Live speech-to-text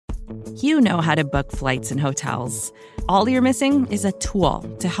You know how to book flights and hotels. All you're missing is a tool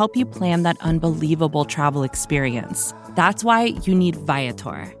to help you plan that unbelievable travel experience. That's why you need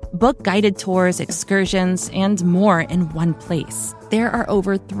Viator. Book guided tours, excursions, and more in one place. There are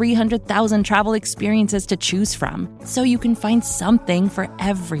over 300,000 travel experiences to choose from, so you can find something for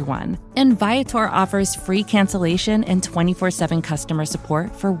everyone. And Viator offers free cancellation and 24/7 customer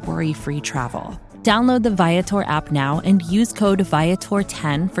support for worry-free travel. Download the Viator app now and use code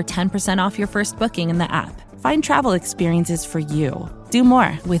Viator10 for 10% off your first booking in the app. Find travel experiences for you. Do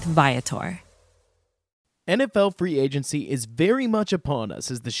more with Viator. NFL free agency is very much upon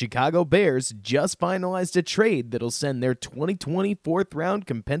us as the Chicago Bears just finalized a trade that'll send their 2020 fourth-round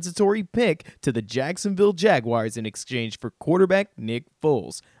compensatory pick to the Jacksonville Jaguars in exchange for quarterback Nick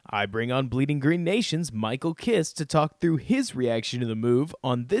Foles. I bring on Bleeding Green Nation's Michael Kist to talk through his reaction to the move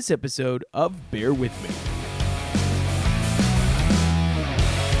on this episode of Bear With Me.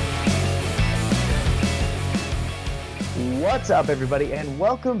 What's up, everybody, and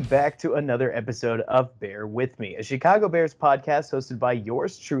welcome back to another episode of Bear With Me, a Chicago Bears podcast hosted by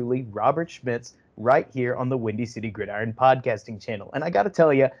yours truly, Robert Schmitz, right here on the Windy City Gridiron podcasting channel. And I got to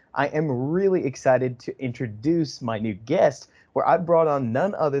tell you, I am really excited to introduce my new guest, where I brought on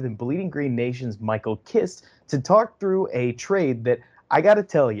none other than Bleeding Green Nation's Michael Kist to talk through a trade that I got to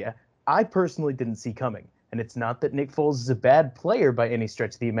tell you, I personally didn't see coming. And it's not that Nick Foles is a bad player by any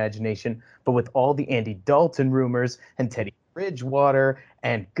stretch of the imagination, but with all the Andy Dalton rumors and Teddy Bridgewater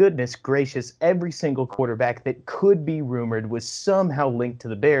and goodness gracious, every single quarterback that could be rumored was somehow linked to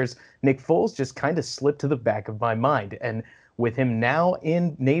the Bears, Nick Foles just kind of slipped to the back of my mind. And with him now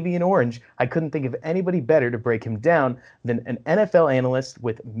in Navy and Orange, I couldn't think of anybody better to break him down than an NFL analyst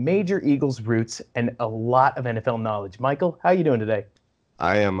with major Eagles roots and a lot of NFL knowledge. Michael, how are you doing today?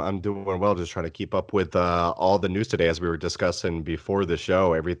 I'm doing well, just trying to keep up with all the news today. As we were discussing before the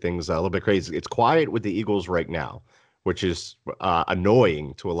show, everything's a little bit crazy. It's quiet with the Eagles right now, which is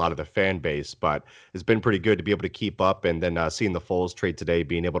annoying to a lot of the fan base, but it's been pretty good to be able to keep up. And then seeing the Foles trade today,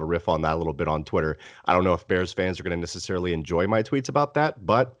 being able to riff on that a little bit on Twitter. I don't know if Bears fans are going to necessarily enjoy my tweets about that,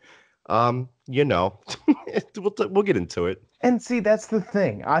 but we'll get into it. And see, that's the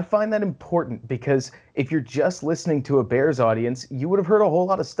thing. I find that important because if you're just listening to a Bears audience, you would have heard a whole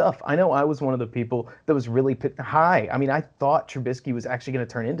lot of stuff. I know I was one of the people that was really high. I mean, I thought Trubisky was actually going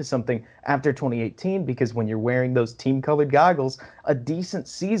to turn into something after 2018 because when you're wearing those team-colored goggles, a decent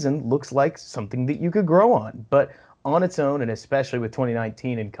season looks like something that you could grow on. But on its own, and especially with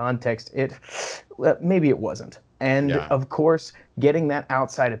 2019 in context, maybe it wasn't. And of course, getting that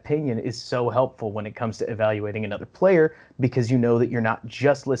outside opinion is so helpful when it comes to evaluating another player because you know that you're not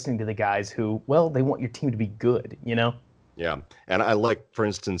just listening to the guys who, well, they want your team to be good, you know? Yeah. And I like, for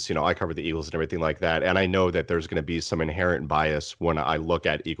instance, I cover the Eagles and everything like that. And I know that there's going to be some inherent bias when I look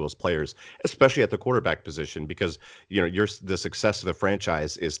at Eagles players, especially at the quarterback position, because, the success of the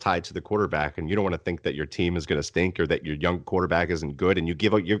franchise is tied to the quarterback. And you don't want to think that your team is going to stink or that your young quarterback isn't good. And you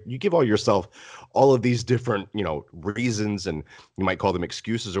give all yourself all of these different, reasons, and you might call them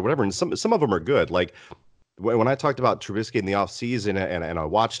excuses or whatever. And some of them are good. Like when I talked about Trubisky in the offseason and I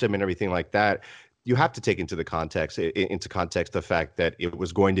watched him and everything like that, you have to take into context the fact that it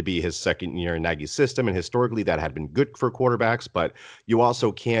was going to be his second year in Nagy's system, and historically that had been good for quarterbacks. But you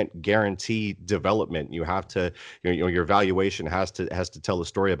also can't guarantee development. You have to, your evaluation has to tell a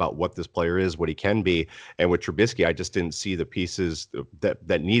story about what this player is, what he can be. And with Trubisky, I just didn't see the pieces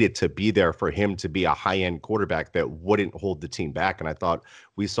that needed to be there for him to be a high-end quarterback that wouldn't hold the team back. And I thought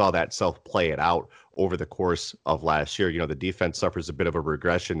we saw that play it out over the course of last year. The defense suffers a bit of a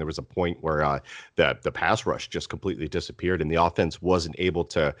regression. There was a point where the pass rush just completely disappeared and the offense wasn't able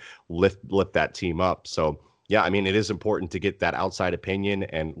to lift that team up. So, yeah, I mean, it is important to get that outside opinion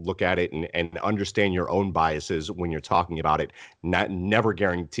and look at it and understand your own biases when you're talking about it, never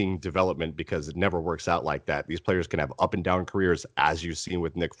guaranteeing development because it never works out like that. These players can have up and down careers, as you've seen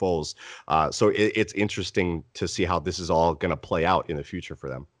with Nick Foles. So it's interesting to see how this is all going to play out in the future for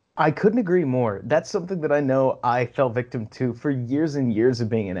them. I couldn't agree more. That's something that I know I fell victim to for years and years of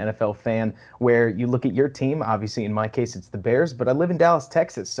being an NFL fan, where you look at your team, obviously in my case it's the Bears, but I live in Dallas,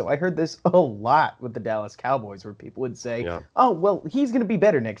 Texas, so I heard this a lot with the Dallas Cowboys where people would say, oh, well, he's going to be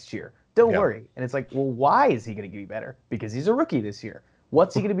better next year. Don't worry. And it's like, well, why is he going to be better? Because he's a rookie this year.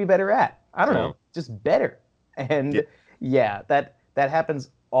 What's he going to be better at? I don't know, just better. And that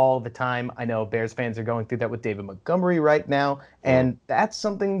happens all the time. I know Bears fans are going through that with David Montgomery right now, and that's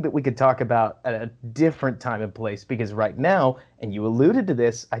something that we could talk about at a different time and place, because right now, and you alluded to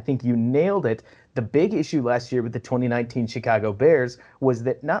this, I think you nailed it, The big issue last year with the 2019 Chicago Bears was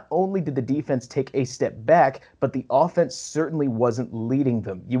that not only did the defense take a step back, but the offense certainly wasn't leading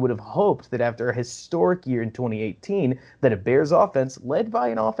them. You would have hoped that after a historic year in 2018, that a Bears offense led by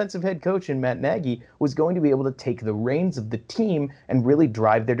an offensive head coach in Matt Nagy was going to be able to take the reins of the team and really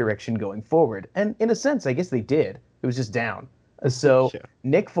drive their direction going forward. And in a sense, I guess they did. It was just down. So yeah.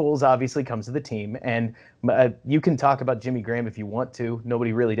 Nick Foles obviously comes to the team, and you can talk about Jimmy Graham if you want to.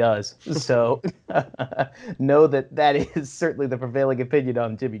 Nobody really does. So know that is certainly the prevailing opinion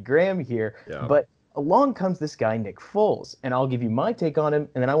on Jimmy Graham here. Yeah. But along comes this guy, Nick Foles, and I'll give you my take on him,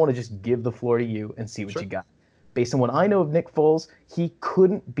 and then I want to just give the floor to you and see what you got. Based on what I know of Nick Foles, he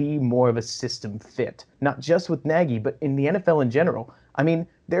couldn't be more of a system fit, not just with Nagy, but in the NFL in general. I mean,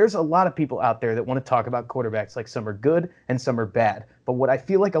 there's a lot of people out there that want to talk about quarterbacks like some are good and some are bad. But what I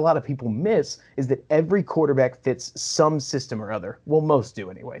feel like a lot of people miss is that every quarterback fits some system or other. Well, most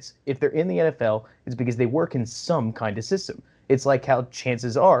do anyways. If they're in the NFL, it's because they work in some kind of system. It's like how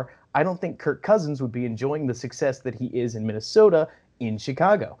chances are, I don't think Kirk Cousins would be enjoying the success that he is in Minnesota in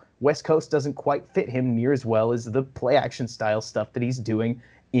Chicago. West Coast doesn't quite fit him near as well as the play action style stuff that he's doing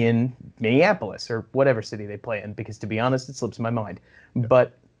in Minneapolis or whatever city they play in, because to be honest, it slips my mind. Yeah.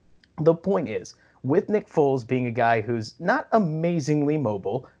 But the point is, with Nick Foles being a guy who's not amazingly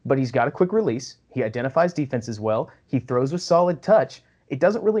mobile, but he's got a quick release, he identifies defenses well, he throws with solid touch, it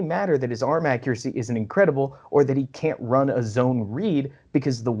doesn't really matter that his arm accuracy isn't incredible or that he can't run a zone read,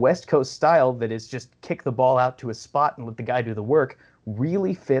 because the West Coast style that is just kick the ball out to a spot and let the guy do the work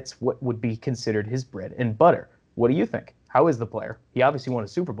really fits what would be considered his bread and butter. What do you think? How is the player? He obviously won a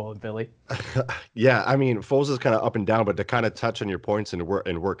Super Bowl in Philly. Yeah, I mean, Foles is kind of up and down, but to kind of touch on your points and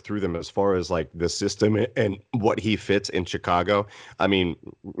work through them as far as like the system and what he fits in Chicago. I mean,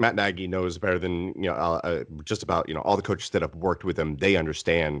 Matt Nagy knows better than just about all the coaches that have worked with him. They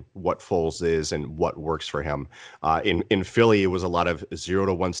understand what Foles is and what works for him. In Philly, it was a lot of 0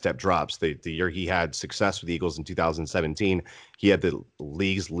 to 1 step drops. The year he had success with the Eagles in 2017, he had the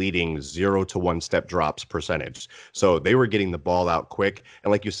league's leading 0 to 1 step drops percentage. So they were getting the ball out quick.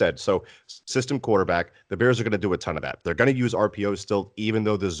 And like you said, so system quarterback, the Bears are going to do a ton of that. They're going to use RPO still, even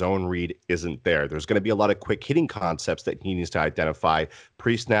though the zone read isn't there. There's going to be a lot of quick hitting concepts that he needs to identify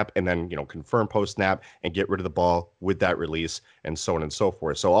pre-snap and then, confirm post-snap and get rid of the ball with that release and so on and so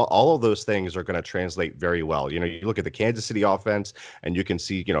forth. So all of those things are going to translate very well. You look at the Kansas City offense and you can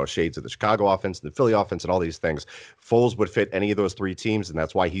see, shades of the Chicago offense, the Philly offense, and all these things. Foles would fit any of those three teams, and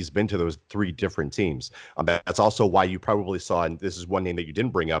that's why he's been to those three different teams. That's also why you probably saw, and this is one name that you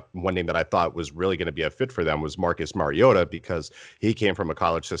didn't bring up, one name that I thought was really going to be a fit for them was Marcus Mariota, because he came from a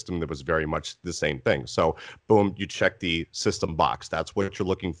college system that was very much the same thing. So boom, you check the system box. That's what you're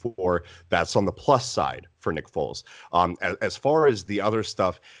looking for. That's on the plus side for Nick Foles. As far as the other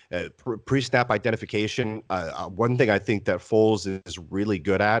stuff, pre-snap identification, one thing I think that Foles is really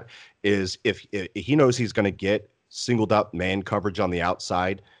good at is if he knows he's going to get singled up man coverage on the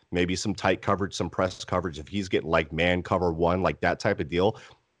outside, maybe some tight coverage, some press coverage, if he's getting like man cover one, like that type of deal,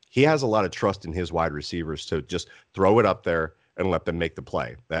 he has a lot of trust in his wide receivers to just throw it up there and let them make the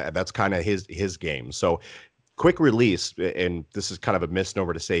play. That's kind of his game. So quick release, and this is kind of a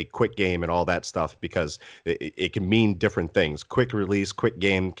misnomer to say quick game and all that stuff, because it can mean different things. Quick release, quick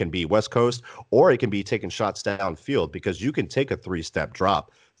game can be West Coast, or it can be taking shots downfield, because you can take a 3-step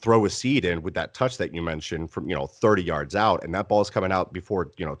drop, throw a seed in with that touch that you mentioned from 30 yards out, and that ball is coming out before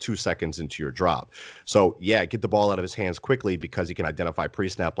 2 seconds into your drop. So yeah, get the ball out of his hands quickly because he can identify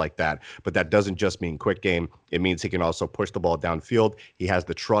pre-snap like that. But that doesn't just mean quick game. It means he can also push the ball downfield. He has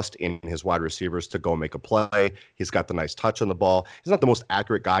the trust in his wide receivers to go make a play. He's got the nice touch on the ball. He's not the most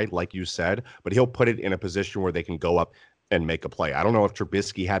accurate guy, like you said, but he'll put it in a position where they can go up and make a play. I don't know if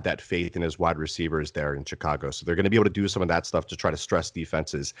Trubisky had that faith in his wide receivers there in Chicago. So they're going to be able to do some of that stuff to try to stress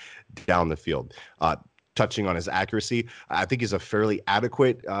defenses down the field. Touching on his accuracy, I think he's a fairly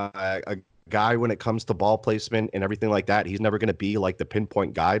adequate guy when it comes to ball placement and everything like that. He's never going to be like the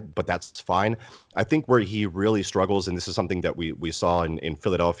pinpoint guy, but that's fine. I think where he really struggles, and this is something that we saw in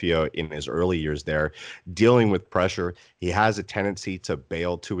Philadelphia in his early years there, dealing with pressure, he has a tendency to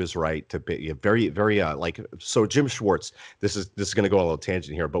bail to his right, to be very, very so Jim Schwartz, this is going to go on a little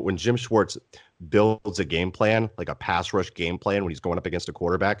tangent here, but when Jim Schwartz builds a game plan, like a pass rush game plan when he's going up against a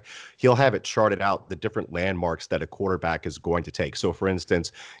quarterback, he'll have it charted out, the different landmarks that a quarterback is going to take. So for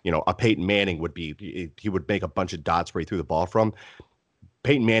instance, a Peyton Manning would be, he would make a bunch of dots where he threw the ball from.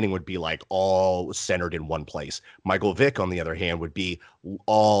 Peyton Manning would be like all centered in one place. Michael Vick, on the other hand, would be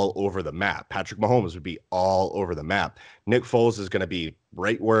all over the map. Patrick Mahomes would be all over the map. Nick Foles is going to be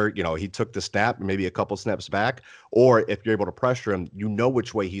right where, he took the snap, maybe a couple snaps back. Or if you're able to pressure him, you know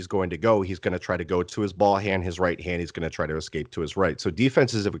which way he's going to go. He's going to try to go to his ball hand, his right hand. He's going to try to escape to his right. So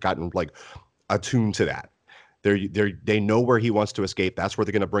defenses have gotten like attuned to that. They know where he wants to escape. That's where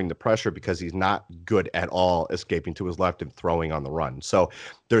they're going to bring the pressure because he's not good at all escaping to his left and throwing on the run. So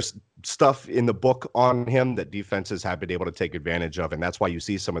there's stuff in the book on him that defenses have been able to take advantage of, and that's why you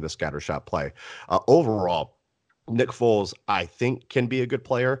see some of the scatter shot play. Overall, Nick Foles, I think, can be a good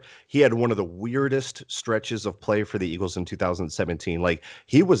player. He had one of the weirdest stretches of play for the Eagles in 2017. Like,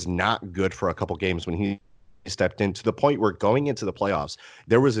 he was not good for a couple games when he stepped in, to the point where going into the playoffs,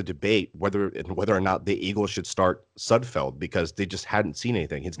 there was a debate whether or not the Eagles should start Sudfeld because they just hadn't seen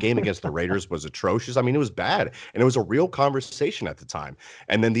anything. His game against the Raiders was atrocious. I mean, it was bad, and it was a real conversation at the time.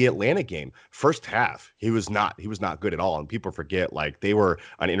 And then the Atlanta game, first half, he was not good at all. And people forget, like, they were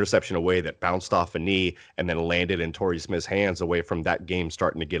an interception away that bounced off a knee and then landed in Torrey Smith's hands away from that game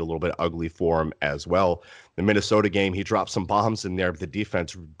starting to get a little bit ugly for him as well. The Minnesota game, he dropped some bombs in there, but the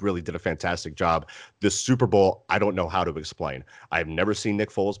defense really did a fantastic job. The Super Bowl, I don't know how to explain. I've never seen Nick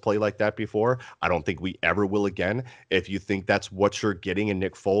Foles play like that before. I don't think we ever will again. If you think that's what you're getting in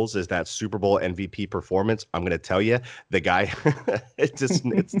Nick Foles is that Super Bowl MVP performance, I'm going to tell you, the guy, it's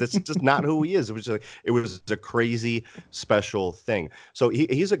just not who he is. It was a crazy special thing. So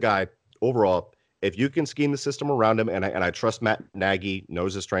he's a guy overall. If you can scheme the system around him, and I trust Matt Nagy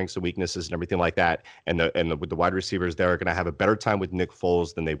knows his strengths and weaknesses and everything like that, and with the wide receivers, they're going to have a better time with Nick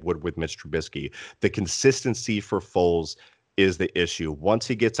Foles than they would with Mitch Trubisky. The consistency for Foles is the issue. Once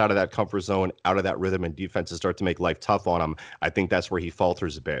he gets out of that comfort zone, out of that rhythm, and defenses start to make life tough on him, I think that's where he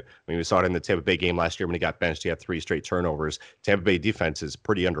falters a bit. I mean, we saw it in the Tampa Bay game last year when he got benched. He had 3 straight turnovers. Tampa Bay defense is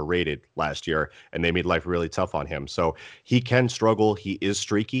pretty underrated last year, and they made life really tough on him. So he can struggle. He is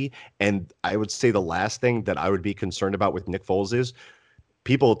streaky. And I would say the last thing that I would be concerned about with Nick Foles is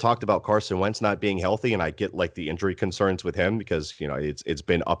people talked about Carson Wentz not being healthy, and I get like the injury concerns with him because it's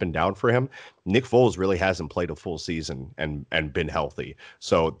been up and down for him. Nick Foles really hasn't played a full season and been healthy,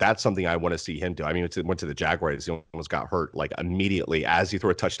 so that's something I want to see him do. I mean, went to the Jaguars, he almost got hurt like immediately as he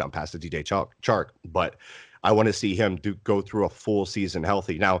threw a touchdown pass to DJ Chark, but I want to see him go through a full season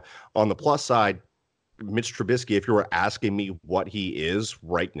healthy. Now, on the plus side, Mitch Trubisky, if you were asking me what he is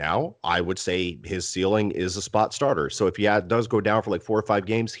right now, I would say his ceiling is a spot starter. So if he does go down for like 4 or 5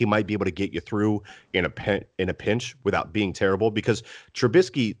 games, he might be able to get you through in a pinch without being terrible, because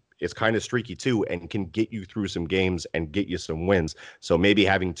Trubisky is kind of streaky too and can get you through some games and get you some wins. So maybe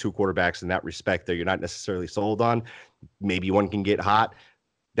having 2 quarterbacks in that respect that you're not necessarily sold on, maybe one can get hot,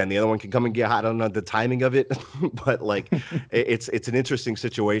 then the other one can come and get hot. I don't know the timing of it, but like it's an interesting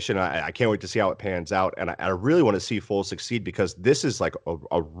situation. I can't wait to see how it pans out. And I really want to see Foles succeed, because this is like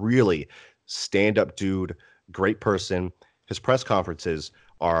a really stand-up dude, great person. His press conferences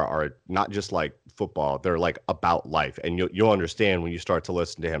are not just like football, they're like about life. And you'll understand when you start to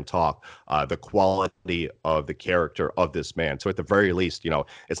listen to him talk, the quality of the character of this man. So at the very least,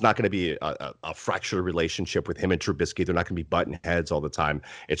 it's not going to be a fractured relationship with him and Trubisky. They're not going to be butting heads all the time.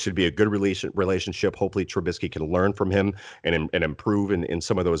 It should be a good relationship. Hopefully Trubisky can learn from him and improve in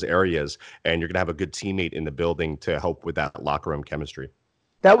some of those areas. And you're going to have a good teammate in the building to help with that locker room chemistry.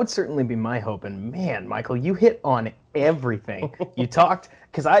 That would certainly be my hope. And man, Michael, you hit on everything. You talked,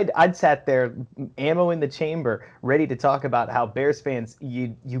 because I'd sat there, ammo in the chamber, ready to talk about how Bears fans,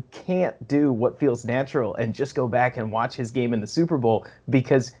 you can't do what feels natural and just go back and watch his game in the Super Bowl,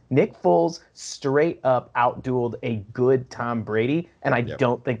 because Nick Foles straight up outdueled a good Tom Brady, and I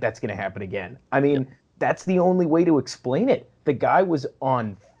don't think that's going to happen again. I mean, that's the only way to explain it. The guy was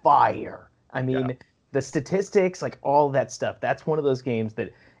on fire. I mean, the statistics, like all that stuff, that's one of those games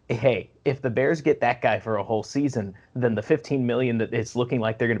that, hey, if the Bears get that guy for a whole season, then the $15 million that it's looking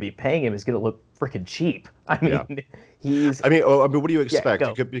like they're going to be paying him is going to look freaking cheap. I mean, what do you expect?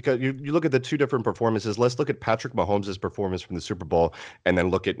 Because you look at the 2 different performances. Let's look at Patrick Mahomes' performance from the Super Bowl, and then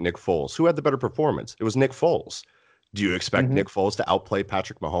look at Nick Foles. Who had the better performance? It was Nick Foles. Do you expect Nick Foles to outplay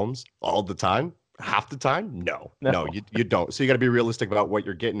Patrick Mahomes all the time? Half the time? No, you don't. So you got to be realistic about what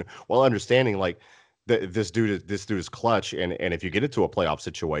you're getting, while understanding like this dude is clutch, and if you get into a playoff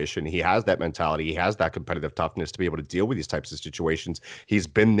situation, he has that mentality, he has that competitive toughness to be able to deal with these types of situations. He's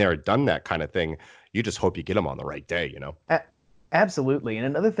been there, done that kind of thing. You just hope you get him on the right day, Absolutely. And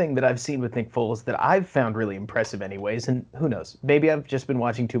another thing that I've seen with Nick Foles that I've found really impressive anyways, and who knows, maybe I've just been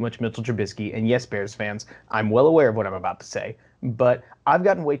watching too much Mitchell Trubisky, and yes, Bears fans, I'm well aware of what I'm about to say, but I've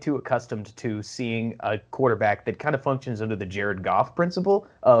gotten way too accustomed to seeing a quarterback that kind of functions under the Jared Goff principle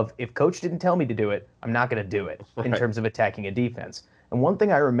of if coach didn't tell me to do it, I'm not going to do it in Right. terms of attacking a defense. And one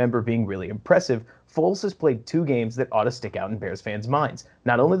thing I remember being really impressive, Foles has played 2 games that ought to stick out in Bears fans' minds.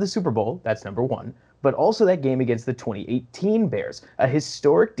 Not only the Super Bowl, that's number one, but also that game against the 2018 Bears, a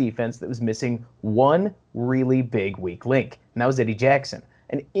historic defense that was missing one really big weak link, and that was Eddie Jackson.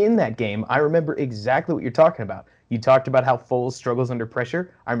 And in that game, I remember exactly what you're talking about. You talked about how Foles struggles under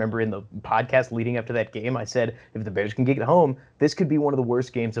pressure. I remember in the podcast leading up to that game, I said, if the Bears can get home, this could be one of the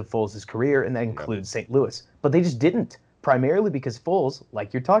worst games of Foles' career, and that includes St. Louis. But they just didn't, primarily because Foles,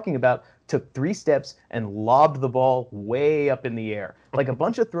 like you're talking about, took 3 steps and lobbed the ball way up in the air. Like a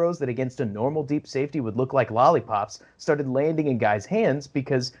bunch of throws that against a normal deep safety would look like lollipops started landing in guys' hands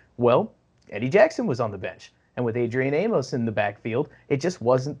because, well, Eddie Jackson was on the bench. And with Adrian Amos in the backfield, it just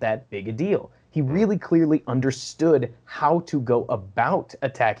wasn't that big a deal. He really clearly understood how to go about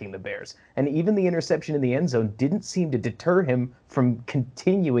attacking the Bears. And even the interception in the end zone didn't seem to deter him from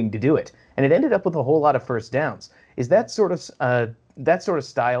continuing to do it. And it ended up with a whole lot of first downs. Is that sort of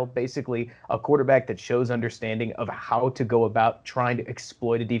style basically a quarterback that shows understanding of how to go about trying to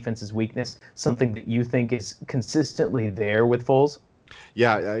exploit a defense's weakness, something that you think is consistently there with Foles?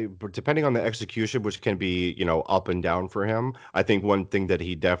 Yeah, but depending on the execution, which can be, up and down for him, I think one thing that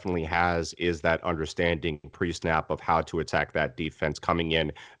he definitely has is that understanding pre-snap of how to attack that defense coming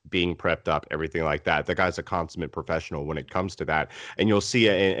in, being prepped up, everything like that. The guy's a consummate professional when it comes to that. And you'll see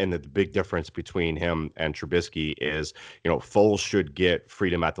it, and the big difference between him and Trubisky is, Foles should get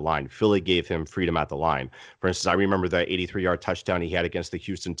freedom at the line. Philly gave him freedom at the line. For instance, I remember the 83-yard touchdown he had against the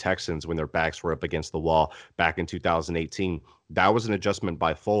Houston Texans when their backs were up against the wall back in 2018. That was an adjustment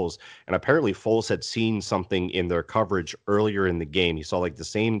by Foles. And apparently Foles had seen something in their coverage earlier in the game. He saw like the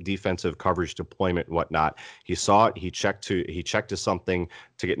same defensive coverage deployment and whatnot. He saw it. He checked to something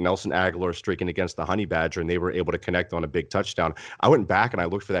to get Nelson Aguilar streaking against the Honey Badger, and they were able to connect on a big touchdown. I went back and I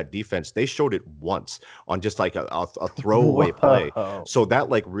looked for that defense. They showed it once on just like a throwaway play. So that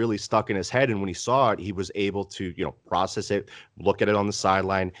like really stuck in his head. And when he saw it, he was able to, process it, look at it on the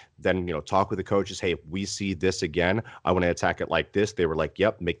sideline, then, talk with the coaches. Hey, if we see this again, I want to attack it like this. They were like,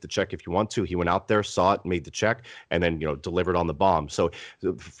 yep, make the check if you want to. He went out there, saw it, made the check, and then, delivered on the bomb. So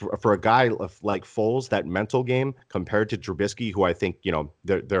for a guy like Foles, that mental game compared to Trubisky, who I think,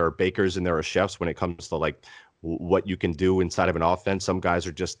 there are bakers and there are chefs when it comes to like what you can do inside of an offense. Some guys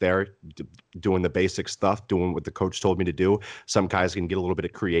are just there doing the basic stuff, doing what the coach told me to do. Some guys can get a little bit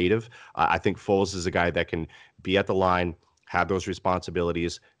of creative. I think Foles is a guy that can be at the line, have those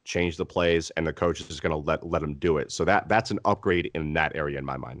responsibilities, change the plays, and the coach is going to let him do it. So that's an upgrade in that area in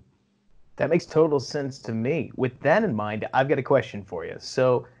my mind. That makes total sense to me. With that in mind, I've got a question for you.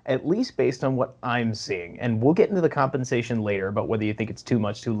 So, at least based on what I'm seeing, and we'll get into the compensation later about whether you think it's too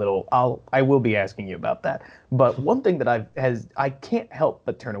much, too little. I will be asking you about that. But one thing that I can't help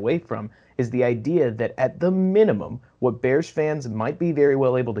but turn away from is the idea that at the minimum, what Bears fans might be very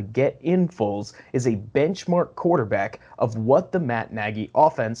well able to get in Foles is a benchmark quarterback of what the Matt Nagy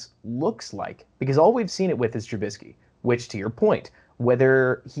offense looks like. Because all we've seen it with is Trubisky, which, to your point,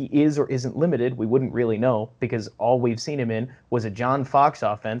 whether he is or isn't limited, we wouldn't really know because all we've seen him in was a John Fox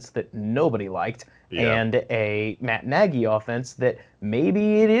offense that nobody liked and a Matt Nagy offense that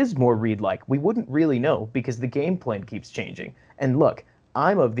maybe it is more Reid-like. We wouldn't really know because the game plan keeps changing. And look,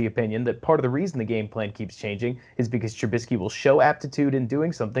 I'm of the opinion that part of the reason the game plan keeps changing is because Trubisky will show aptitude in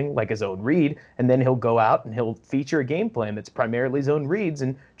doing something like his own read, and then he'll go out and he'll feature a game plan that's primarily his own reads,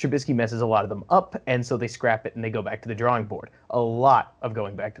 and Trubisky messes a lot of them up, and so they scrap it and they go back to the drawing board. A lot of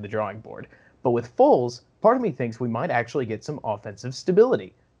going back to the drawing board. But with Foles, part of me thinks we might actually get some offensive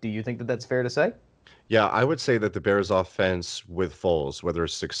stability. Do you think that that's fair to say? Yeah, I would say that the Bears offense with Foles, whether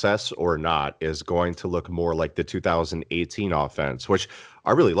it's success or not, is going to look more like the 2018 offense, which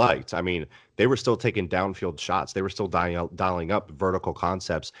I really liked. I mean, they were still taking downfield shots. They were still dialing up vertical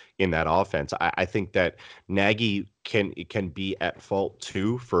concepts in that offense. I think that Nagy can be at fault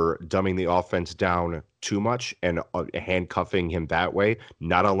too for dumbing the offense down too much and handcuffing him that way.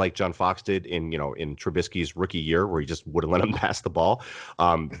 Not unlike John Fox did in Trubisky's rookie year, where he just wouldn't let him pass the ball.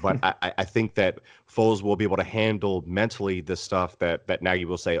 But I think that Foles will be able to handle mentally the stuff that Nagy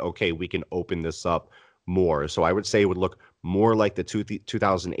will say, okay, we can open this up more. So I would say it would look more like the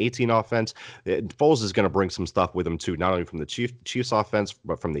 2018 offense. Foles is going to bring some stuff with him too, not only from the Chiefs offense,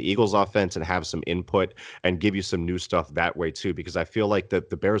 but from the Eagles offense, and have some input and give you some new stuff that way too, because I feel like the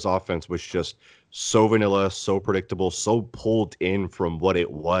Bears offense was just so vanilla, so predictable, so pulled in from what it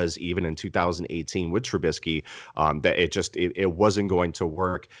was even in 2018 with Trubisky, that it wasn't going to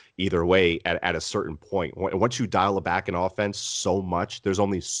work either way at a certain point. Once you dial back an offense so much, there's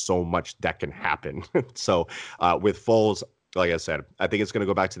only so much that can happen. So with Foles, like I said, I think it's going to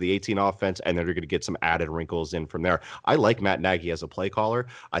go back to the 18 offense, and then you're going to get some added wrinkles in from there. I like Matt Nagy as a play caller.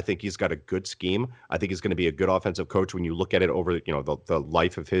 I think he's got a good scheme. I think he's going to be a good offensive coach when you look at it over, the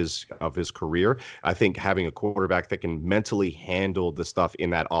life of his career. I think having a quarterback that can mentally handle the stuff in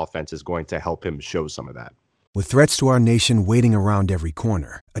that offense is going to help him show some of that. With threats to our nation waiting around every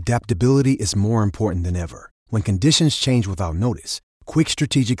corner, adaptability is more important than ever. When conditions change without notice, quick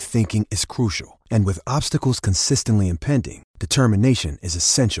strategic thinking is crucial. And with obstacles consistently impending, determination is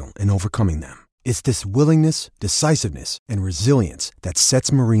essential in overcoming them. It's this willingness, decisiveness, and resilience that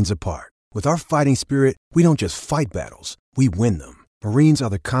sets Marines apart. With our fighting spirit, we don't just fight battles, we win them. Marines are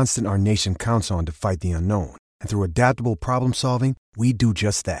the constant our nation counts on to fight the unknown. And through adaptable problem solving, we do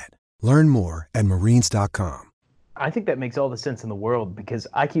just that. Learn more at marines.com. I think that makes all the sense in the world, because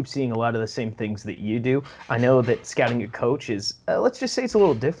I keep seeing a lot of the same things that you do. I know that scouting a coach is, let's just say it's a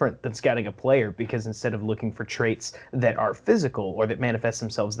little different than scouting a player, because instead of looking for traits that are physical or that manifest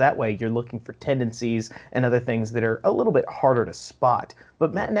themselves that way, you're looking for tendencies and other things that are a little bit harder to spot.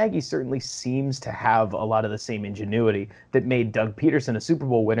 But Matt Nagy certainly seems to have a lot of the same ingenuity that made Doug Peterson a Super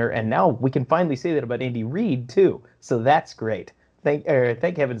Bowl winner, and now we can finally say that about Andy Reid too. So that's great. Thank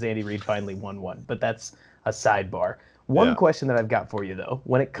heavens Andy Reid finally won one, but that's a sidebar. One question that I've got for you, though,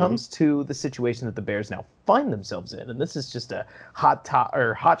 when it comes to the situation that the Bears now find themselves in, and this is just a hot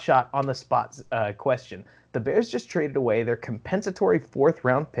shot on the spot question. The Bears just traded away their compensatory 4th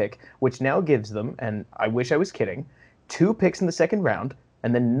round pick, which now gives them, and I wish I was kidding, 2 picks in the 2nd round,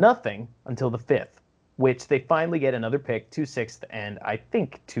 and then nothing until the 5th, which they finally get another pick, 2 6th, and I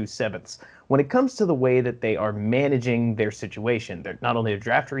think 2 7ths. When it comes to the way that they are managing their situation, not only their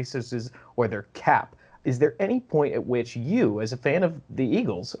draft resources or their cap, is there any point at which you, as a fan of the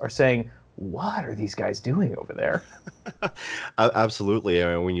Eagles, are saying, what are these guys doing over there? Absolutely.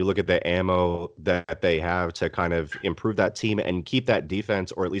 I mean, when you look at the ammo that they have to kind of improve that team and keep that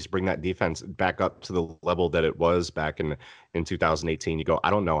defense, or at least bring that defense back up to the level that it was back in 2018, you go,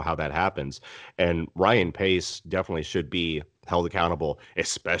 I don't know how that happens. And Ryan Pace definitely should be held accountable,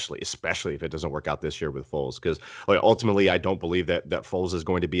 especially if it doesn't work out this year with Foles, because ultimately I don't believe that Foles is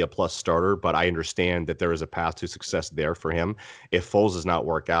going to be a plus starter, but I understand that there is a path to success there for him. If Foles does not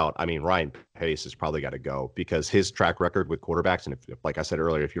work out, I mean, Ryan Pace has probably got to go, because his track record with quarterbacks, and if, like I said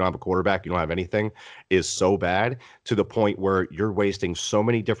earlier, if you don't have a quarterback, you don't have anything, is so bad to the point where you're wasting so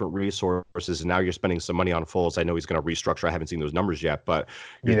many different resources, and now you're spending some money on Foles. I know he's going to restructure. I haven't seen those numbers yet, but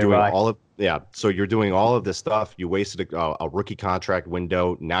you're doing all of so you're doing all of this stuff. You wasted a rookie contract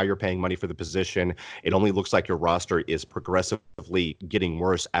window. Now you're paying money for the position. It only looks like your roster is progressively getting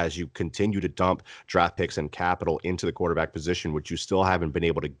worse as you continue to dump draft picks and capital into the quarterback position, which you still haven't been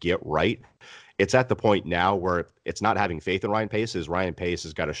able to get right. It's at the point now where it's not having faith in Ryan Pace. Ryan Pace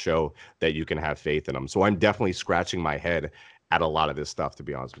has got to show that you can have faith in him. So I'm definitely scratching my head at a lot of this stuff, to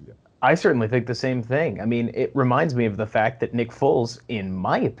be honest with you. I certainly think the same thing. I mean, it reminds me of the fact that Nick Foles, in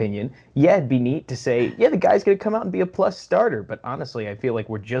my opinion, it'd be neat to say, the guy's going to come out and be a plus starter. But honestly, I feel like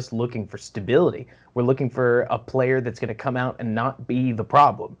we're just looking for stability. We're looking for a player that's going to come out and not be the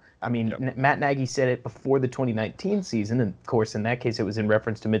problem. I mean, Matt Nagy said it before the 2019 season, and of course, in that case, it was in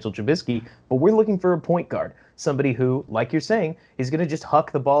reference to Mitchell Trubisky. But we're looking for a point guard, somebody who, like you're saying, is going to just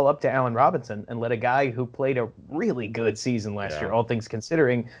huck the ball up to Allen Robinson and let a guy who played a really good season last year, all things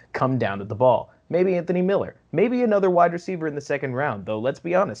considering, come down to the ball. Maybe Anthony Miller, maybe another wide receiver in the 2nd round, though let's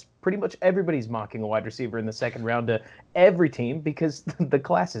be honest, pretty much everybody's mocking a wide receiver in the 2nd round to every team because the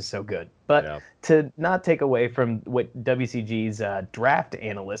class is so good. But to not take away from what WCG's draft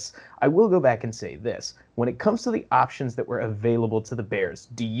analysts, I will go back and say this. When it comes to the options that were available to the Bears,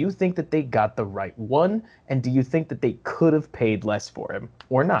 do you think that they got the right one? And do you think that they could have paid less for him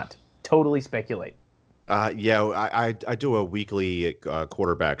or not? Totally speculate. I do a weekly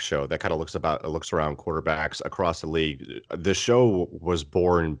quarterback show that kind of looks around quarterbacks across the league. The show was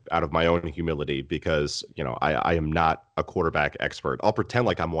born out of my own humility because, I am not a quarterback expert. I'll pretend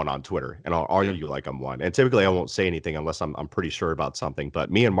like I'm one on Twitter and I'll argue like I'm one. And typically I won't say anything unless I'm pretty sure about something. But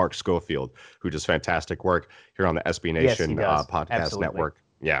me and Mark Schofield, who does fantastic work here on the SB Nation podcast network.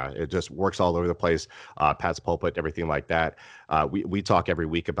 Yeah, it just works all over the place. Pat's pulpit, everything like that. We talk every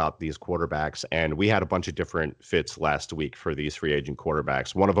week about these quarterbacks, and we had a bunch of different fits last week for these free agent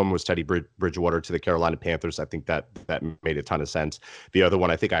quarterbacks. One of them was Teddy Bridgewater to the Carolina Panthers. I think that made a ton of sense. The other one,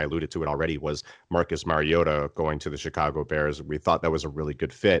 I think I alluded to it already, was Marcus Mariota going to the Chicago Bears. We thought that was a really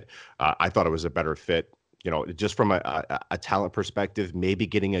good fit. I thought it was a better fit, just from a talent perspective, maybe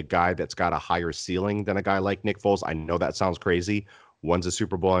getting a guy that's got a higher ceiling than a guy like Nick Foles. I know that sounds crazy. One's a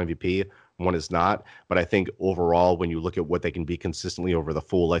Super Bowl MVP, one is not. But I think overall, when you look at what they can be consistently over the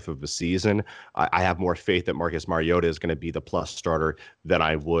full life of the season, I have more faith that Marcus Mariota is going to be the plus starter than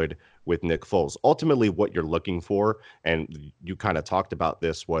I would with Nick Foles. Ultimately, what you're looking for, and you kind of talked about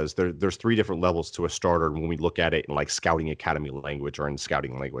this, was there's three different levels to a starter when we look at it in like scouting academy language or in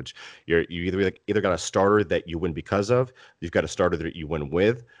scouting language. You either got a starter that you win because of, you've got a starter that you win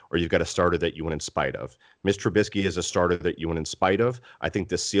with, or you've got a starter that you win in spite of. Mitch Trubisky is a starter that you win in spite of. I think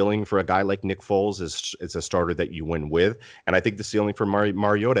the ceiling for a guy like Nick Foles is a starter that you win with. And I think the ceiling for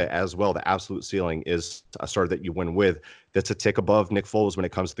Mariota as well, the absolute ceiling, is a starter that you win with. That's a tick above Nick Foles when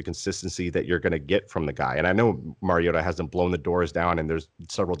it comes to the consistency that you're going to get from the guy. And I know Mariota hasn't blown the doors down, and there's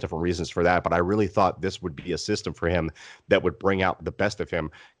several different reasons for that, but I really thought this would be a system for him that would bring out the best of him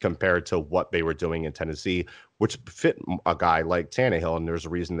compared to what they were doing in Tennessee, which fit a guy like Tannehill, and there's a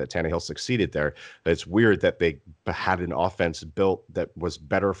reason that Tannehill succeeded there. It's weird that they had an offense built that was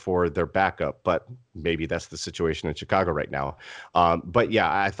better for their backup, but maybe that's the situation in Chicago right now. But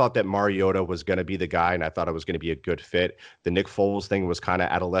yeah, I thought that Mariota was going to be the guy, and I thought it was going to be a good fit. The Nick Foles thing was kind of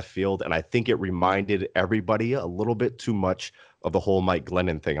out of left field, and I think it reminded everybody a little bit too much of the whole Mike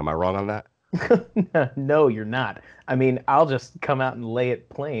Glennon thing. Am I wrong on that? No, you're not. I mean, I'll just come out and lay it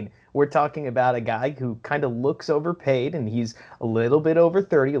plain. We're talking about a guy who kind of looks overpaid, and he's a little bit over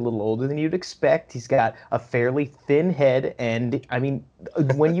 30, a little older than you'd expect. He's got a fairly thin head, and I mean,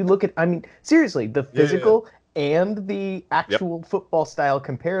 when you look at, I mean, seriously, the physical and the actual football style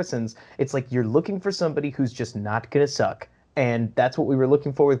comparisons, it's like you're looking for somebody who's just not going to suck. And that's what we were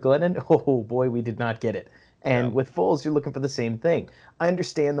looking for with Glennon. Oh boy, we did not get it. And with Foles, you're looking for the same thing. I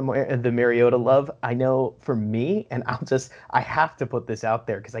understand the Mariota love. I know for me, and I have to put this out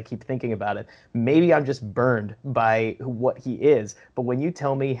there because I keep thinking about it. Maybe I'm just burned by what he is. But when you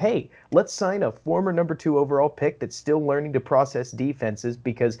tell me, hey, let's sign a former number 2 overall pick that's still learning to process defenses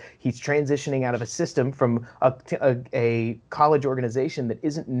because he's transitioning out of a system from a college organization that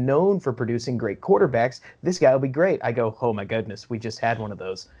isn't known for producing great quarterbacks, this guy will be great. I go, oh my goodness, we just had one of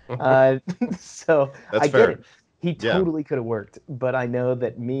those. So that's I fair. get it. He totally could have worked, but I know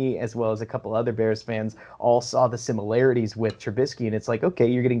that me, as well as a couple other Bears fans, all saw the similarities with Trubisky, and it's like, okay,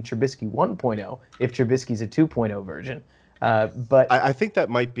 you're getting Trubisky 1.0 if Trubisky's a 2.0 version. But I think that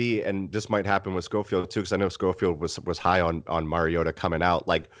might be, and this might happen with Schofield too, because I know Schofield was high on Mariota coming out.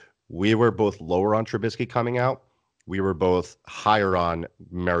 Like, we were both lower on Trubisky coming out. We were both higher on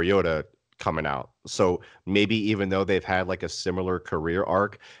Mariota coming out. So maybe even though they've had like a similar career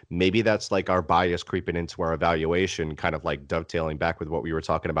arc, maybe that's like our bias creeping into our evaluation, kind of like dovetailing back with what we were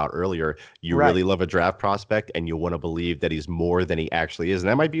talking about earlier. You really love a draft prospect and you want to believe that he's more than he actually is. And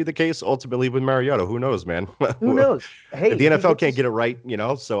that might be the case ultimately with Mariota. Who knows, man? Who knows? Hey, the NFL can't get it right,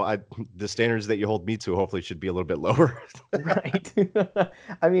 so the standards that you hold me to hopefully should be a little bit lower. Right.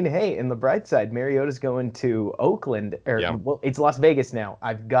 I mean, hey, in the bright side, Mariota's going to Oakland, well, it's Las Vegas now.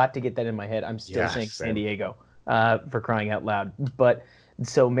 I've got to get that in my head. I'm still saying San Diego, for crying out loud. But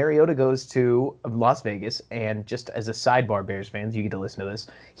so Mariota goes to Las Vegas, and just as a sidebar, Bears fans, you get to listen to this.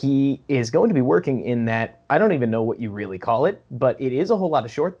 He is going to be working in that, I don't even know what you really call it, but it is a whole lot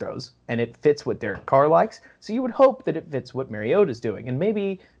of short throws, and it fits what Derek Carr likes. So you would hope that it fits what Mariota's doing. And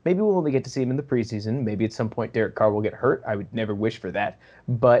maybe we'll only get to see him in the preseason. Maybe at some point Derek Carr will get hurt. I would never wish for that.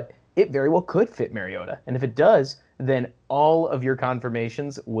 But it very well could fit Mariota. And if it does, then all of your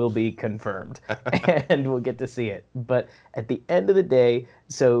confirmations will be confirmed and we'll get to see it. But at the end of the day,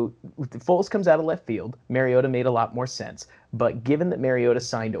 so Foles comes out of left field. Mariota made a lot more sense. But given that Mariota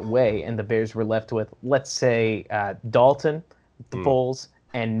signed away and the Bears were left with, let's say, Dalton, Foles,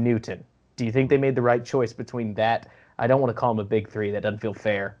 and Newton, do you think they made the right choice between that? I don't want to call him a big three. That doesn't feel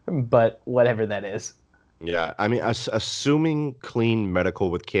fair, but whatever that is. Yeah, I mean, assuming clean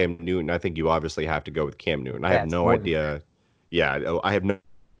medical with Cam Newton, I think you obviously have to go with Cam Newton. I have no idea. Yeah, I have no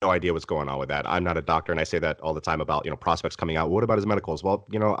idea what's going on with that. I'm not a doctor, and I say that all the time about, prospects coming out. What about his medicals? Well,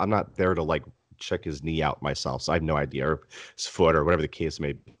 I'm not there to like check his knee out myself, so I have no idea, or his foot or whatever the case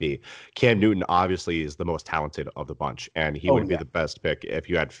may be. Cam Newton obviously is the most talented of the bunch, and he would be the best pick if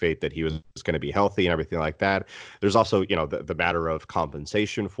you had faith that he was going to be healthy and everything like that. There's also, the matter of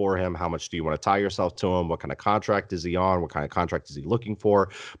compensation for him. How much do you want to tie yourself to him? What kind of contract is he on? What kind of contract is he looking for?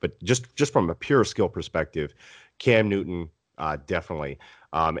 But just from a pure skill perspective, Cam Newton, definitely.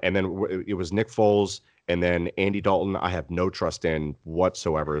 And then it was Nick Foles and then Andy Dalton. I have no trust in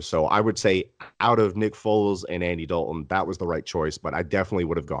whatsoever. So I would say out of Nick Foles and Andy Dalton, that was the right choice. But I definitely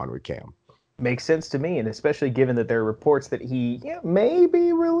would have gone with Cam. Makes sense to me, and especially given that there are reports that he may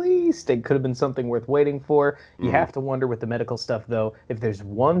be released. It could have been something worth waiting for. You have to wonder with the medical stuff, though, if there's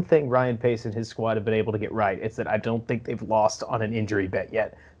one thing Ryan Pace and his squad have been able to get right, it's that I don't think they've lost on an injury bet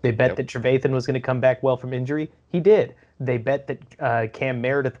yet. They bet that Trevathan was going to come back well from injury. He did. They bet that Cam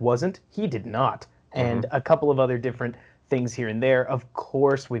Meredith wasn't. He did not. And a couple of other different things here and there. Of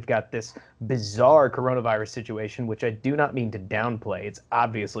course, we've got this bizarre coronavirus situation, which I do not mean to downplay. It's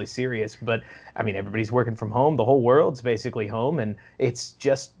obviously serious, but I mean, everybody's working from home. The whole world's basically home, and it's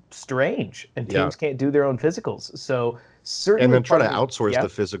just strange. And teams can't do their own physicals. So certainly, and then try to outsource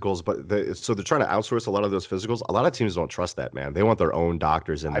the physicals, but so they're trying to outsource a lot of those physicals. A lot of teams don't trust that, man. They want their own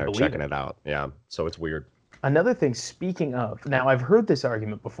doctors in there checking it out. Yeah, so it's weird. Another thing, speaking of, now I've heard this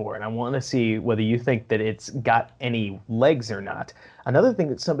argument before, and I want to see whether you think that it's got any legs or not. Another thing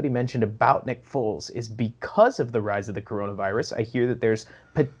that somebody mentioned about Nick Foles is because of the rise of the coronavirus, I hear that there's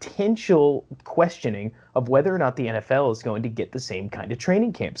potential questioning of whether or not the NFL is going to get the same kind of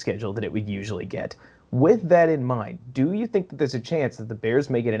training camp schedule that it would usually get. With that in mind, do you think that there's a chance that the Bears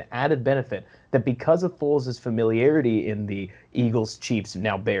may get an added benefit that because of Foles' familiarity in the Eagles, Chiefs,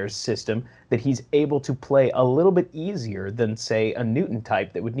 now Bears system, that he's able to play a little bit easier than, say, a Newton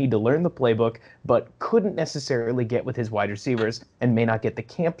type that would need to learn the playbook but couldn't necessarily get with his wide receivers and may not get the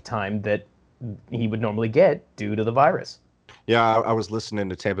camp time that he would normally get due to the virus? Yeah, I was listening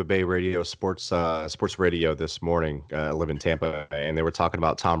to Tampa Bay radio sports radio this morning. I live in Tampa, and they were talking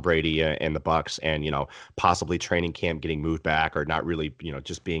about Tom Brady and the Bucs, and possibly training camp getting moved back, or not really,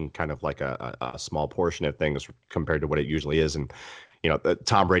 just being kind of like a small portion of things compared to what it usually is, and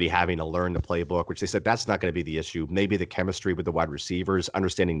Tom Brady having to learn the playbook, which they said that's not going to be the issue. Maybe the chemistry with the wide receivers,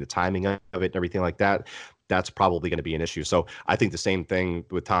 understanding the timing of it and everything like that, that's probably going to be an issue. So I think the same thing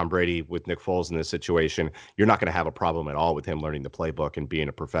with Tom Brady, with Nick Foles in this situation. You're not going to have a problem at all with him learning the playbook and being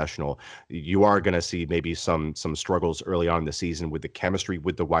a professional. You are going to see maybe some struggles early on in the season with the chemistry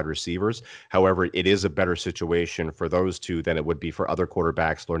with the wide receivers. However, it is a better situation for those two than it would be for other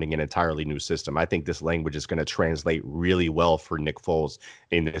quarterbacks learning an entirely new system. I think this language is going to translate really well for Nick Foles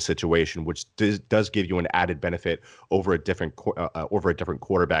in this situation, which does give you an added benefit over a different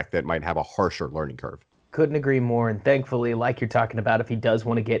quarterback that might have a harsher learning curve. Couldn't agree more. And thankfully, like you're talking about, if he does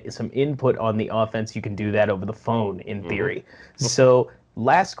want to get some input on the offense, you can do that over the phone in theory. So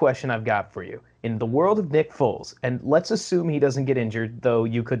last question I've got for you. In the world of Nick Foles, and let's assume he doesn't get injured, though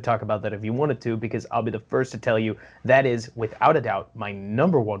you could talk about that if you wanted to, because I'll be the first to tell you that is, without a doubt, my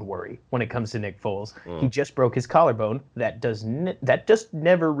number one worry when it comes to Nick Foles. He just broke his collarbone. That just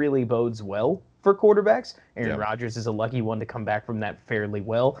never really bodes well for quarterbacks. Aaron Rodgers is a lucky one to come back from that fairly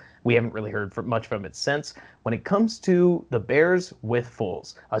well. We haven't really heard much from it since. When it comes to the Bears with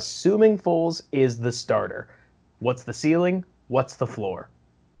Foles, assuming Foles is the starter, what's the ceiling? What's the floor?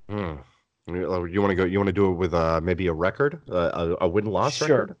 You want to do it with maybe a record, a win-loss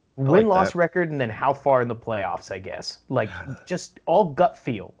record? Win-loss record, and then how far in the playoffs, I guess. Like, just all gut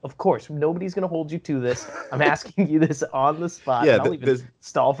feel. Of course, nobody's going to hold you to this. I'm asking you this on the spot. Yeah, I'll even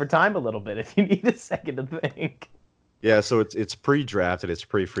stall for time a little bit if you need a second to think. Yeah, so it's pre-draft and it's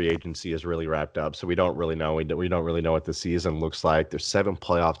pre-free agency is really wrapped up. So we don't really know. We don't really know what the season looks like. There's 7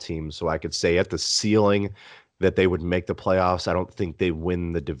 playoff teams, so I could say at the ceiling that they would make the playoffs. I don't think they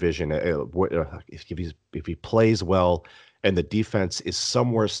win the division. If he plays well and the defense is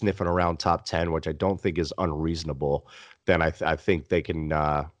somewhere sniffing around top 10, which I don't think is unreasonable, then I think they can.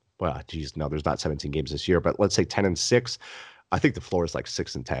 There's not 17 games this year, but let's say 10-6. I think the floor is like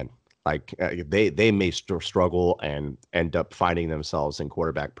 6-10. Like they may struggle and end up finding themselves in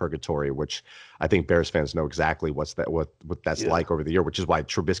quarterback purgatory, which I think Bears fans know exactly what that's like over the year, which is why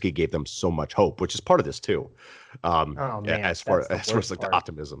Trubisky gave them so much hope, which is part of this too. As far as like the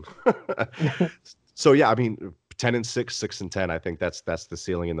optimism. So yeah, I mean, 10-6, 6-10. I think that's the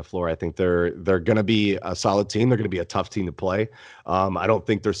ceiling and the floor. I think they're going to be a solid team. They're going to be a tough team to play. I don't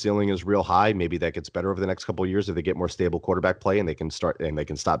think their ceiling is real high. Maybe that gets better over the next couple of years if they get more stable quarterback play and they can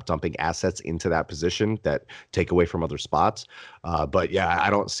stop dumping assets into that position that take away from other spots. But yeah,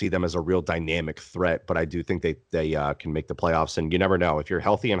 I don't see them as a real dynamic threat. But I do think they can make the playoffs. And you never know, if you're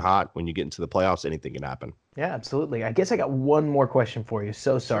healthy and hot when you get into the playoffs, anything can happen. Yeah, absolutely. I guess I got one more question for you.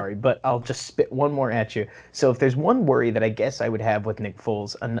 So sorry, but I'll just spit one more at you. So if there's one worry that I guess I would have with Nick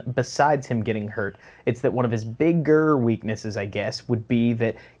Foles, and besides him getting hurt, it's that one of his bigger weaknesses, I guess, would be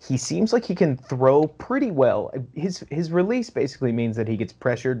that he seems like he can throw pretty well. His release basically means that he gets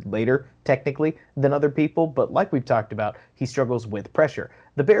pressured later, technically, than other people, but like we've talked about, he struggles with pressure.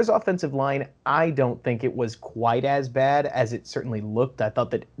 The Bears' offensive line, I don't think it was quite as bad as it certainly looked. I thought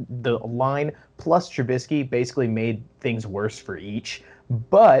that the line plus Trubisky basically made things worse for each.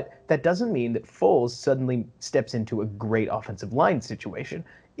 But that doesn't mean that Foles suddenly steps into a great offensive line situation.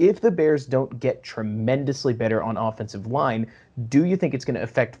 If the Bears don't get tremendously better on offensive line, do you think it's going to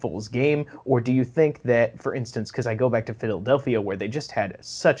affect Foles' game? Or do you think that, for instance, because I go back to Philadelphia where they just had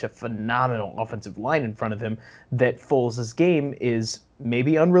such a phenomenal offensive line in front of him, that Foles' game is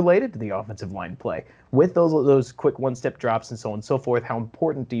maybe unrelated to the offensive line play? With those quick one-step drops and so on and so forth, how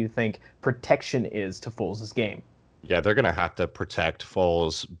important do you think protection is to Foles' game? Yeah, they're going to have to protect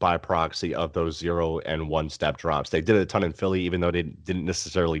Foles by proxy of those 0 and 1 step drops. They did a ton in Philly, even though they didn't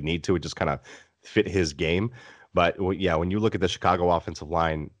necessarily need to. It just kind of fit his game. But yeah, when you look at the Chicago offensive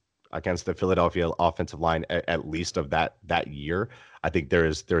line against the Philadelphia offensive line, at least of that year, I think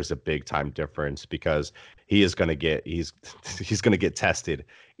there's a big time difference because he's going to get tested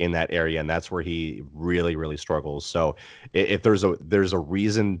in that area, and that's where he really struggles. So if there's a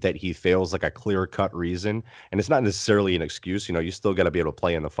reason that he fails, like a clear-cut reason, and it's not necessarily an excuse, you still got to be able to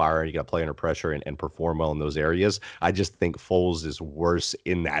play in the fire, you got to play under pressure and perform well in those areas. I just think Foles is worse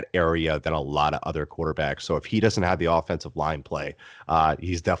in that area than a lot of other quarterbacks. So if he doesn't have the offensive line play,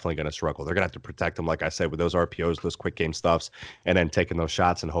 he's definitely going to struggle. They're going to have to protect him, like I said, with those RPOs, those quick game stuffs, and then taking those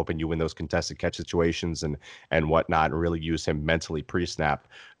shots and hoping you win those contested catch situations and whatnot, and really use him mentally pre-snap,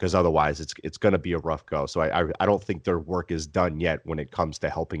 because otherwise it's going to be a rough go. So I don't think their work is done yet when it comes to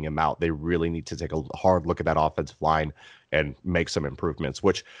helping him out. They really need to take a hard look at that offensive line and make some improvements,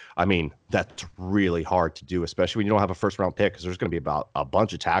 which, I mean, that's really hard to do, especially when you don't have a first round pick, because there's going to be about a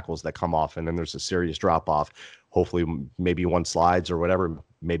bunch of tackles that come off and then there's a serious drop off. Hopefully maybe one slides or whatever.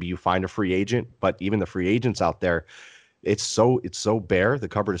 Maybe you find a free agent, but even the free agents out there, it's so bare. The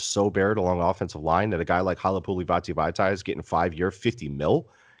cupboard is so bare along the offensive line that a guy like Halapoulivaati Vaitai is getting 5-year, $50 million.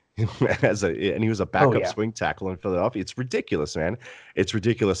 And he was a backup swing tackle in Philadelphia. It's ridiculous, man. It's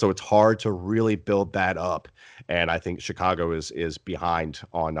ridiculous. So it's hard to really build that up. And I think Chicago is behind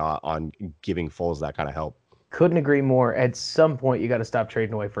on giving Foles that kind of help. Couldn't agree more. At some point, you got to stop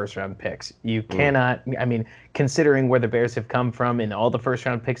trading away first-round picks. You cannot, I mean, considering where the Bears have come from and all the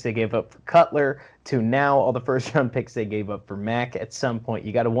first-round picks they gave up for Cutler to now all the first-round picks they gave up for Mack, at some point,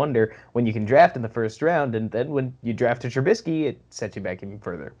 you got to wonder when you can draft in the first round, and then when you draft a Trubisky, it sets you back even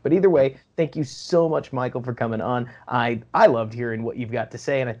further. But either way, thank you so much, Michael, for coming on. I loved hearing what you've got to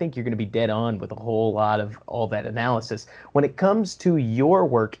say, and I think you're going to be dead on with a whole lot of all that analysis. When it comes to your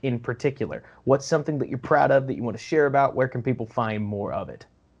work in particular, what's something that you're proud of that you want to share about? Where can people find more of it?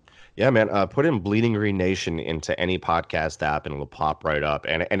 Yeah, man, put in Bleeding Green Nation into any podcast app and it'll pop right up.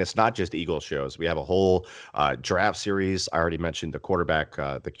 And it's not just Eagles shows. We have a whole draft series. I already mentioned the quarterback,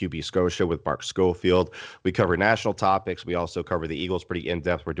 the QB Scotia with Mark Schofield. We cover national topics. We also cover the Eagles pretty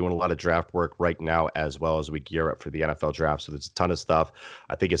in-depth. We're doing a lot of draft work right now as well as we gear up for the NFL draft. So there's a ton of stuff.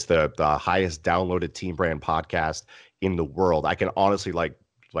 I think it's the highest downloaded Team Brand podcast in the world. I can honestly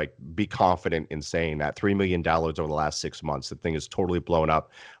be confident in saying that. 3 million downloads over the last 6 months. The thing is totally blown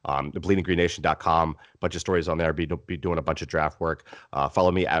up. The bleedinggreennation.com, bunch of stories on there. Be doing a bunch of draft work. Follow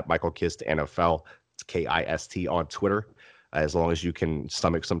me at Michael Kist NFL. It's KIST on Twitter. As long as you can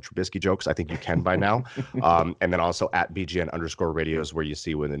stomach some Trubisky jokes, I think you can by now. And then also at BGN_radio is where you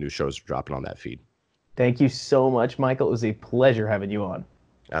see when the new shows are dropping on that feed. Thank you so much, Michael. It was a pleasure having you on.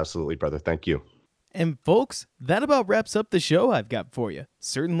 Absolutely, brother. Thank you. And folks, that about wraps up the show I've got for you.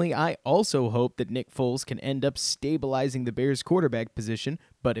 Certainly, I also hope that Nick Foles can end up stabilizing the Bears' quarterback position,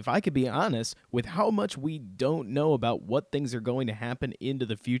 but if I could be honest, with how much we don't know about what things are going to happen into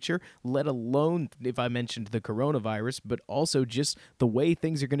the future, let alone if I mentioned the coronavirus, but also just the way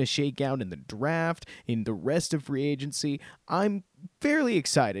things are going to shake out in the draft, in the rest of free agency, I'm fairly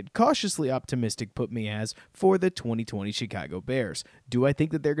excited, cautiously optimistic put me as, for the 2020 Chicago Bears. Do I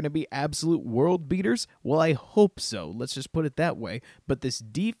think that they're going to be absolute world beaters? Well, I hope so. Let's just put it that way. But this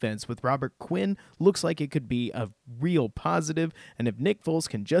defense with Robert Quinn looks like it could be a real positive, and if Nick Foles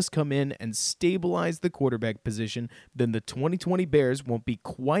can just come in and stabilize the quarterback position, then the 2020 Bears won't be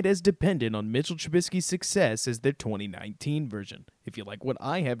quite as dependent on Mitchell Trubisky's success as their 2019 version. If you like what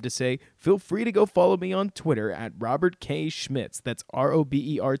I have to say, feel free to go follow me on Twitter at Robert K. Schmitz. That's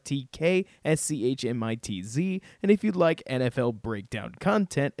RobertKSchmitz. And if you'd like NFL breakdown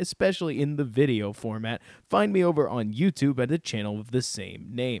content, especially in the video format, find me over on YouTube at a channel of the same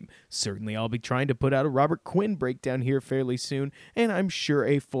name. Certainly I'll be trying to put out a Robert Quinn breakdown here fairly soon, and I'm sure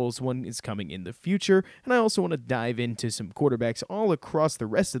a Foles one is coming in the future. And I also want to dive into some quarterbacks all across the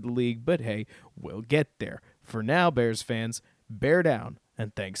rest of the league, but hey, we'll get there. For now, Bears fans, bear down,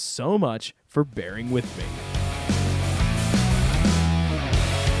 and thanks so much for bearing with me.